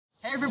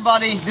Hey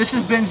everybody, this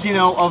is Ben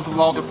Zeno of the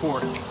Wild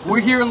Report. We're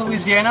here in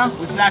Louisiana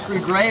with Zachary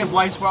Gray of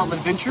Life's Wild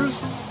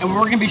Adventures, and we're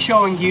going to be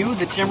showing you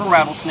the Timber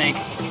Rattlesnake.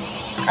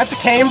 That's a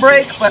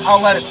canebrake, but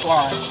I'll let it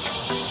slide.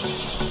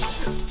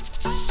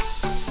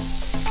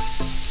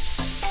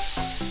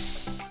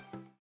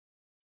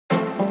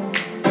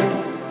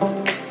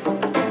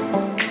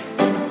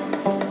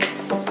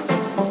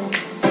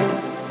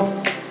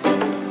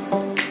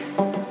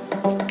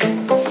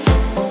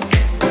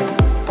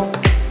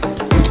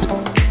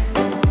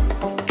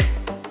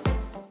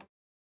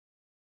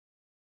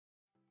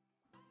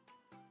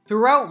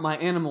 Throughout my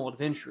animal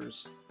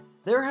adventures,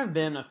 there have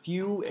been a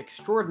few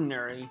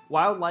extraordinary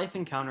wildlife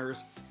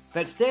encounters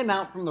that stand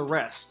out from the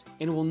rest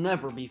and will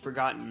never be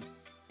forgotten.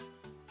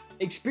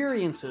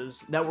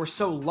 Experiences that were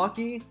so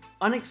lucky,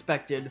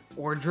 unexpected,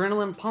 or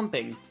adrenaline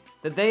pumping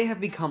that they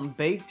have become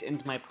baked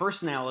into my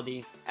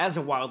personality as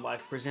a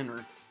wildlife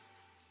presenter.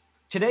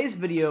 Today's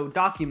video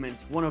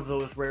documents one of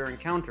those rare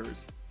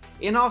encounters,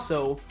 and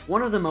also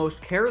one of the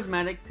most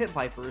charismatic pit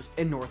vipers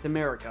in North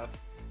America.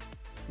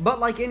 But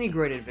like any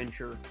great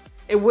adventure,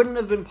 it wouldn't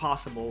have been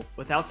possible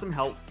without some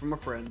help from a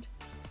friend.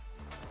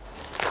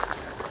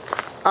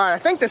 Alright, I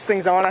think this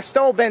thing's on. I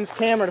stole Ben's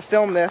camera to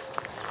film this.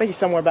 I think he's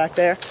somewhere back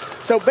there.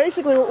 So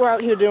basically what we're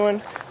out here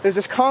doing, there's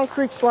this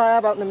concrete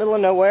slab out in the middle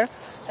of nowhere,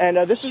 and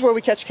this is where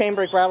we catch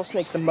canebrake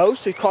rattlesnakes the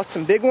most. We've caught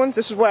some big ones.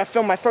 This is where I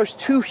filmed my first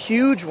two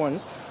huge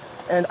ones,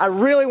 and I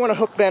really want to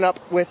hook Ben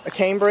up with a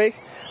canebrake.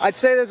 I'd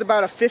say there's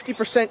about a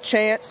 50%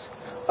 chance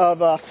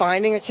of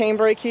finding a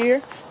canebrake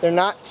here. They're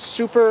not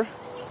super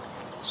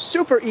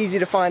easy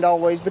to find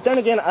always, but then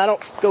again, I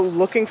don't go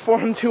looking for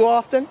them too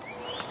often.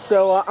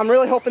 So I'm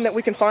really hoping that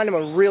we can find him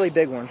a really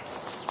big one.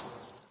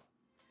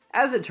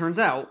 As it turns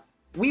out,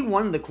 we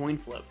won the coin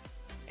flip,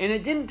 and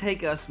it didn't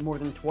take us more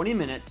than 20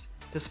 minutes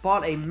to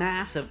spot a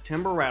massive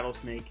timber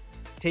rattlesnake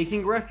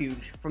taking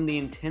refuge from the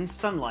intense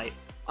sunlight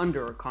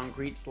under a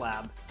concrete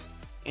slab.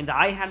 And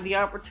I had the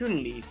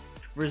opportunity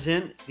to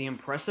present the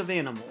impressive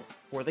animal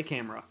for the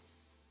camera.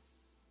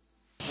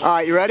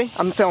 Alright, you ready?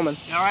 I'm filming.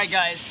 Alright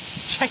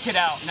guys, check it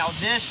out. Now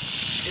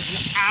this is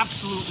an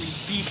absolutely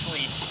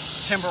beastly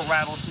timber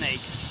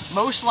rattlesnake.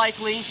 Most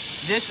likely,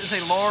 this is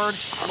a large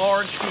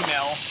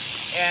female,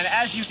 and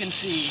as you can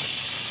see,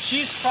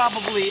 she's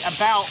probably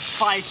about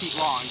 5 feet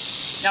long.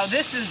 Now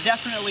this is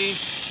definitely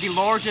the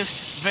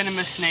largest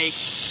venomous snake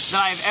that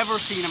I've ever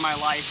seen in my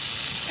life,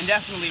 and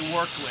definitely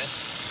worked with.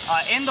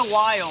 In the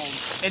wild,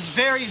 it's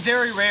very,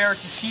 very rare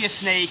to see a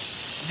snake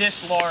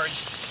this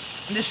large.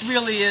 This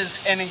really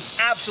is an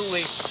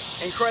absolutely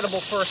incredible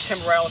first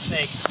timber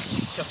rattlesnake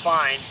to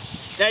find.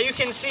 Now you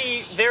can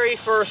see very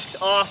first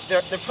off,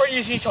 they're pretty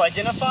easy to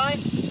identify.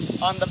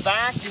 On the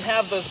back you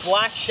have those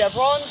black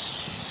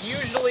chevrons,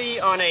 usually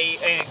on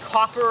a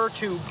copper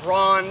to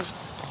bronze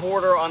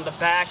border on the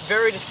back,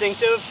 very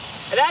distinctive.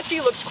 It actually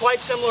looks quite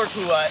similar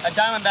to a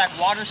diamondback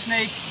water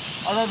snake,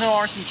 although there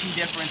are some key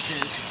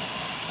differences.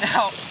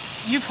 Now,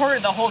 you've heard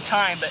it the whole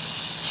time, but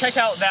check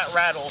out that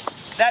rattle.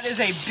 That is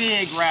a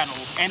big rattle,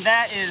 and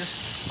that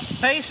is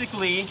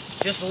basically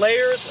just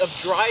layers of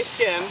dry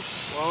skin.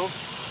 Well,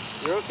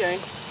 you're okay.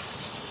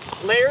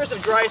 Layers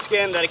of dry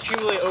skin that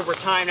accumulate over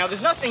time. Now,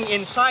 there's nothing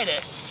inside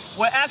it.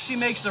 What actually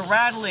makes the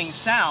rattling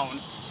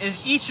sound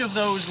is each of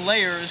those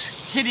layers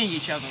hitting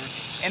each other,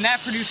 and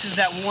that produces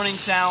that warning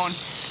sound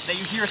that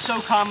you hear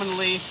so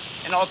commonly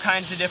in all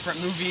kinds of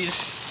different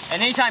movies.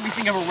 And anytime you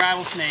think of a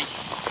rattlesnake,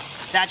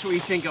 that's what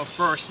you think of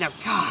first. Now,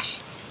 gosh,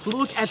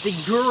 look at the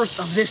girth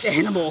of this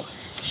animal.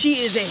 She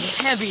is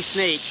a heavy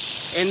snake,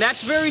 and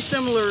that's very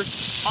similar.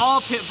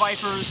 All pit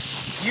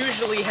vipers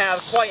usually have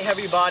quite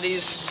heavy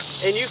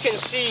bodies, and you can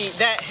see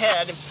that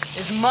head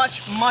is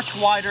much, much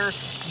wider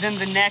than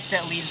the neck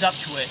that leads up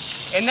to it.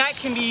 And that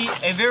can be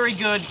a very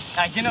good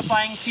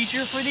identifying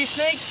feature for these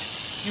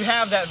snakes. You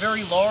have that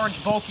very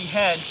large, bulky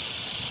head,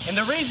 and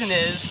the reason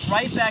is,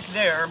 right back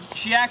there,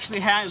 she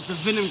actually has the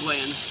venom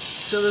glands.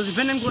 So those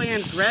venom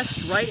glands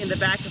rest right in the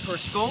back of her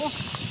skull,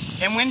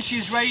 and when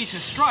she's ready to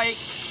strike,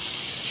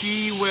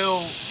 she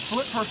will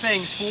flip her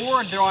fangs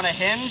forward, they're on a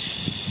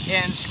hinge,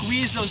 and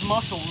squeeze those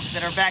muscles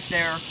that are back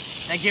there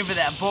that give her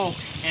that bulk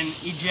and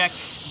eject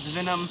the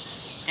venom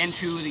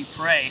into the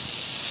prey.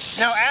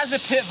 Now, as a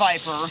pit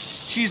viper,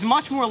 she's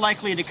much more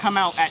likely to come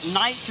out at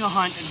night to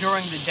hunt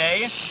during the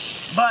day,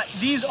 but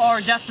these are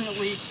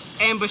definitely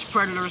ambush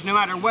predators no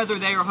matter whether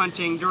they are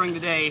hunting during the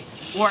day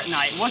or at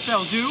night. What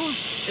they'll do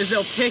is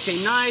they'll pick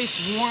a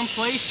nice warm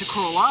place to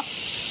curl up.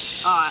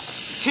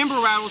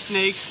 Timber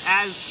rattlesnakes,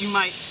 as you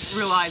might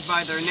realize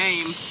by their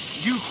name,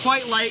 do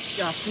quite like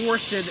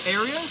forested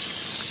areas.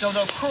 So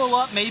they'll curl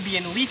up maybe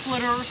in leaf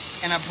litter,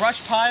 in a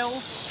brush pile,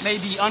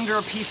 maybe under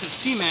a piece of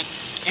cement,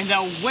 and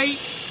they'll wait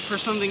for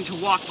something to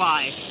walk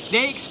by.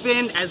 They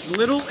expend as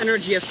little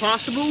energy as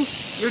possible.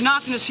 You're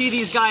not going to see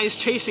these guys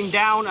chasing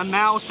down a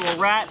mouse or a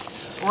rat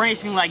or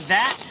anything like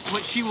that.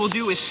 What she will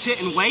do is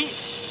sit and wait,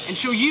 and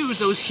she'll use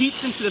those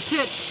heat-sensitive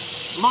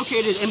pits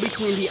located in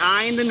between the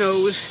eye and the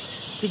nose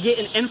to get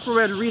an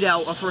infrared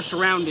readout of her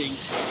surroundings.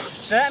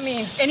 So that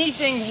means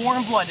anything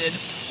warm-blooded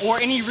or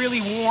any really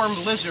warm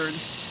lizard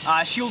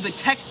she'll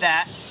detect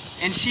that,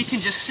 and she can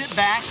just sit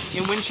back,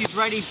 and when she's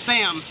ready,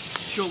 bam,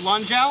 she'll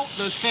lunge out,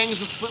 those fangs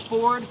will flip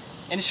forward,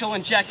 and she'll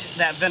inject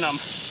that venom.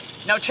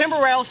 Now, timber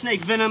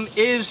rattlesnake venom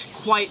is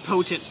quite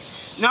potent.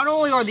 Not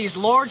only are these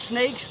large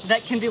snakes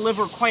that can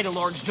deliver quite a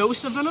large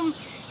dose of venom,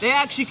 they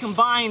actually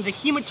combine the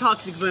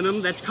hemotoxic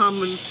venom that's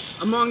common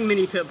among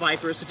mini pit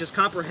vipers, such as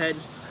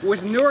copperheads,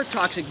 with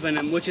neurotoxic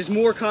venom, which is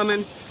more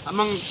common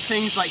among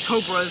things like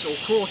cobras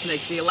or coral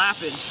snakes, the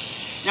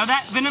elapids. Now,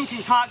 that venom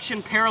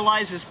concoction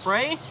paralyzes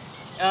prey,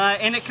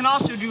 and it can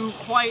also do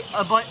quite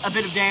a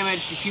bit of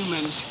damage to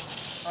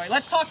humans. All right,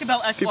 let's talk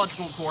about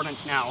ecological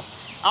importance now.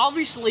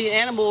 Obviously, an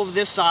animal of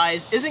this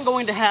size isn't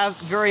going to have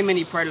very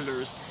many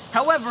predators.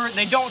 However,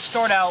 they don't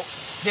start out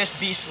this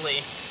beastly.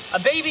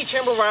 A baby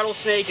timber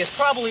rattlesnake is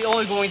probably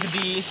only going to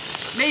be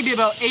maybe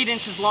about 8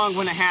 inches long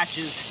when it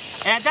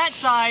hatches. And at that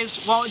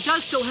size, while it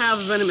does still have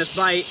a venomous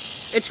bite,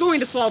 it's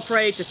going to fall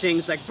prey to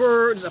things like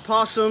birds,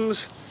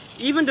 opossums,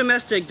 even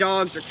domestic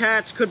dogs or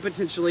cats could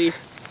potentially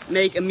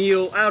make a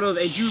meal out of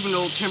a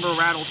juvenile timber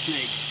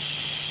rattlesnake.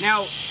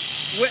 Now,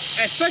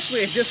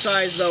 especially at this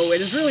size though,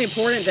 it is really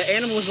important that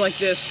animals like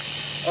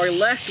this are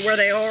left where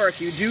they are if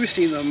you do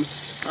see them.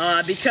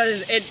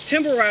 Because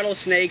timber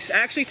rattlesnakes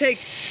actually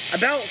take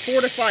about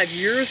 4 to 5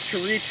 years to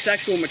reach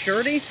sexual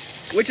maturity,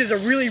 which is a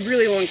really,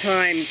 really long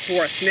time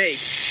for a snake.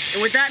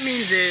 And what that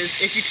means is,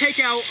 if you take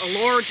out a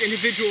large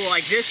individual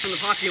like this from the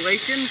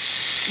population,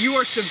 you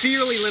are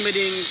severely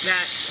limiting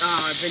that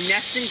the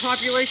nesting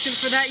population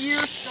for that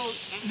year. So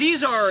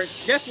these are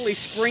definitely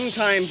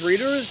springtime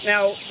breeders.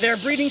 Now, their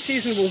breeding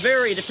season will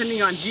vary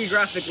depending on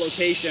geographic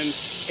location.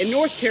 In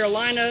North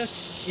Carolina,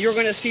 you're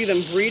going to see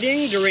them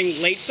breeding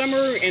during late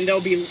summer, and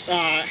they'll be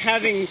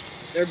having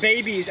their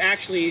babies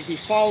actually the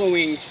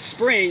following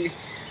spring.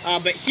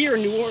 But here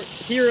in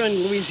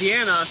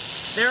Louisiana,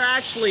 they're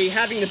actually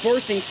having the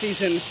birthing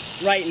season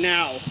right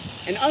now.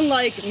 And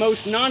unlike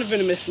most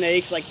non-venomous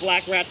snakes, like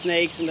black rat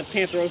snakes and the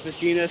Pantherophis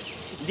genus,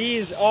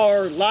 these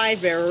are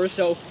live bearers,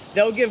 so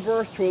they'll give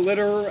birth to a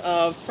litter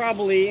of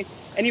probably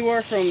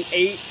anywhere from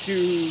 8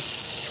 to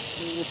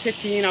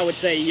 15, I would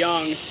say,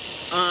 young.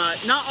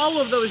 Not all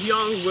of those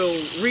young will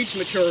reach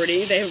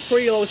maturity. They have a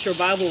pretty low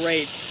survival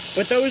rate,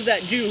 but those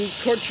that do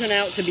could turn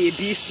out to be a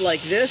beast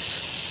like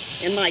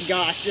this. And my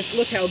gosh, just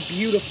look how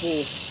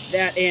beautiful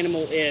that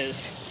animal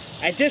is.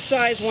 At this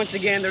size, once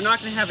again, they're not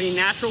going to have any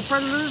natural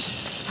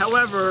predators.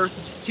 However,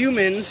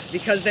 humans,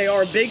 because they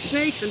are big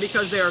snakes and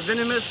because they are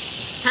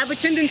venomous, have a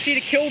tendency to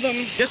kill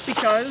them just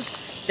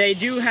because they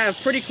do have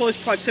pretty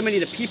close proximity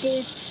to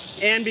people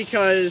and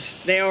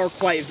because they are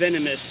quite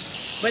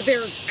venomous. But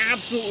there's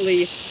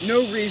absolutely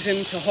no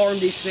reason to harm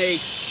these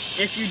snakes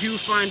if you do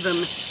find them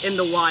in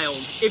the wild.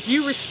 If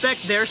you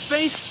respect their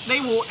space,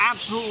 they will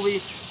absolutely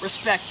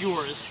respect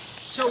yours.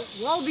 So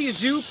while these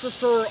do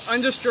prefer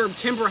undisturbed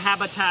timber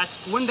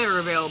habitats when they're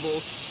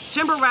available,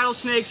 timber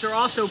rattlesnakes are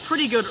also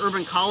pretty good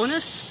urban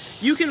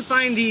colonists. You can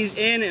find these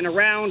in and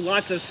around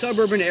lots of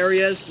suburban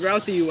areas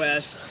throughout the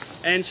US,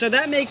 and so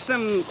that makes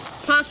them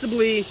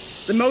possibly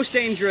the most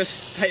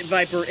dangerous pit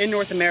viper in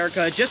North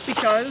America, just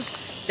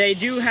because they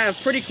do have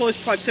pretty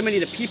close proximity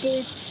to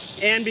people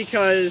and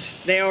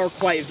because they are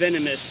quite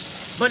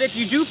venomous. But if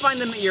you do find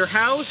them at your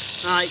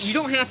house, you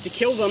don't have to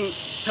kill them.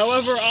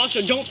 However,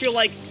 also don't feel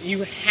like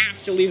you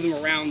have to leave them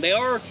around. They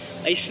are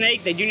a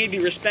snake, they do need to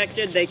be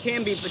respected, they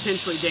can be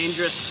potentially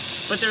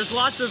dangerous, but there's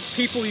lots of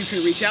people you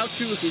can reach out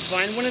to if you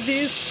find one of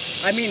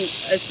these. I mean,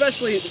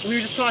 especially, we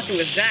were just talking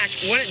with Zach,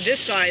 one at this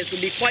size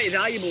would be quite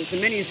valuable to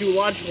many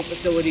zoological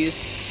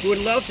facilities who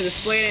would love to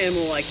display an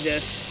animal like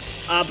this.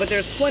 But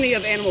there's plenty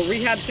of animal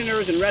rehab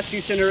centers and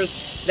rescue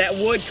centers that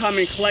would come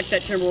and collect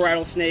that timber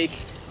rattlesnake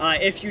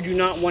if you do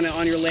not want it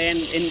on your land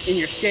and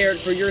you're scared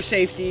for your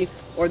safety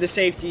or the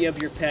safety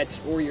of your pets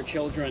or your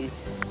children.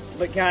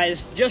 But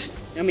guys,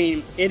 I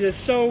mean, it is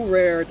so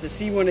rare to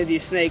see one of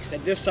these snakes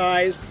at this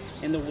size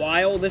in the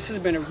wild. This has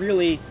been a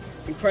really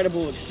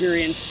incredible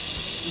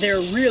experience.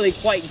 They're really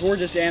quite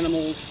gorgeous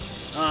animals.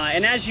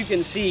 And as you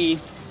can see,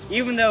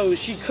 even though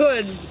she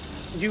could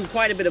do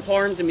quite a bit of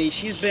harm to me,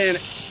 she's been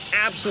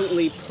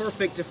absolutely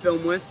perfect to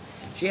film with.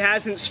 She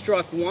hasn't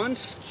struck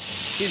once.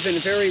 She's been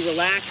very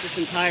relaxed this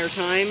entire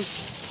time.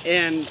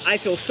 And I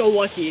feel so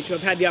lucky to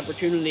have had the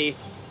opportunity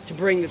to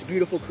bring this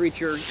beautiful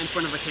creature in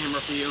front of a camera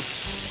for you.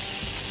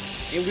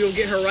 And we will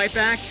get her right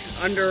back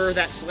under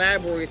that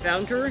slab where we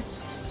found her,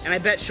 and I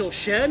bet she'll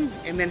shed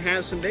and then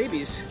have some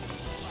babies.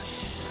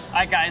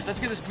 Alright guys, let's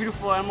get this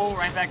beautiful animal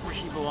right back where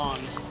she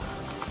belongs.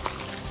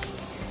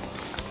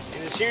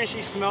 And as soon as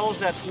she smells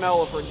that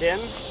smell of her den,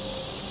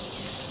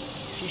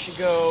 she should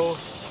go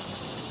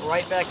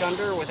right back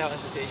under without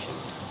hesitation.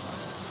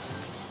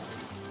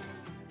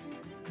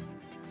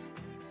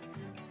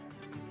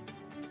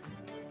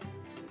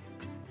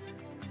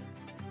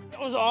 That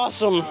was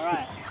awesome. All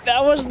right.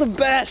 That was the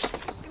best.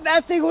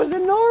 That thing was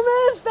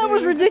enormous. That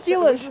was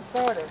ridiculous.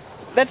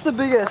 That's the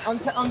biggest.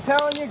 I'm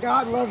telling you,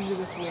 God loves you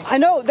this week. I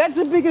know. That's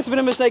the biggest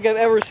venomous snake I've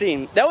ever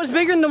seen. That was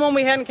bigger than the one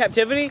we had in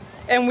captivity,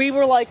 and we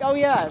were like, oh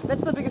yeah,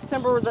 that's the biggest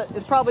timber that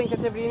is probably in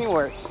captivity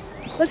anywhere.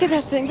 Look at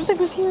that thing. That thing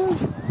was huge.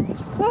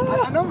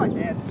 I know my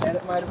dad said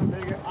it might have been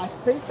bigger. I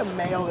think the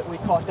male that we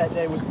caught that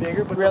day was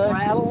bigger, but Really? the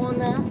rattle on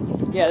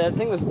that. Yeah, that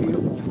thing was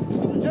beautiful.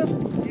 So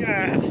just,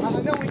 yes.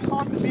 I know we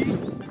caught the beast.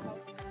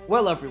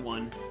 Well,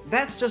 everyone,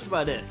 that's just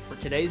about it for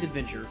today's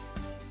adventure.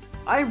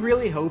 I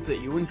really hope that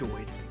you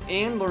enjoyed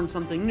and learned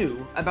something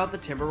new about the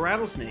timber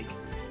rattlesnake.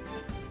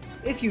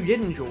 If you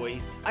did enjoy,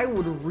 I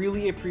would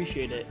really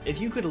appreciate it if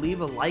you could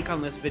leave a like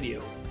on this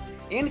video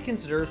and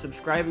consider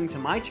subscribing to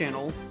my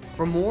channel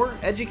for more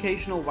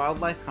educational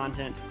wildlife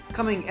content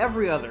coming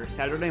every other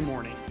Saturday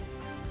morning.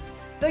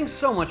 Thanks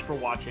so much for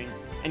watching,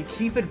 and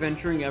keep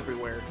adventuring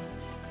everywhere.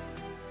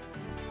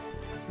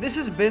 This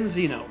has been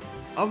Zeno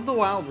of The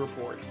Wild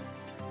Report,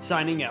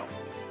 signing out.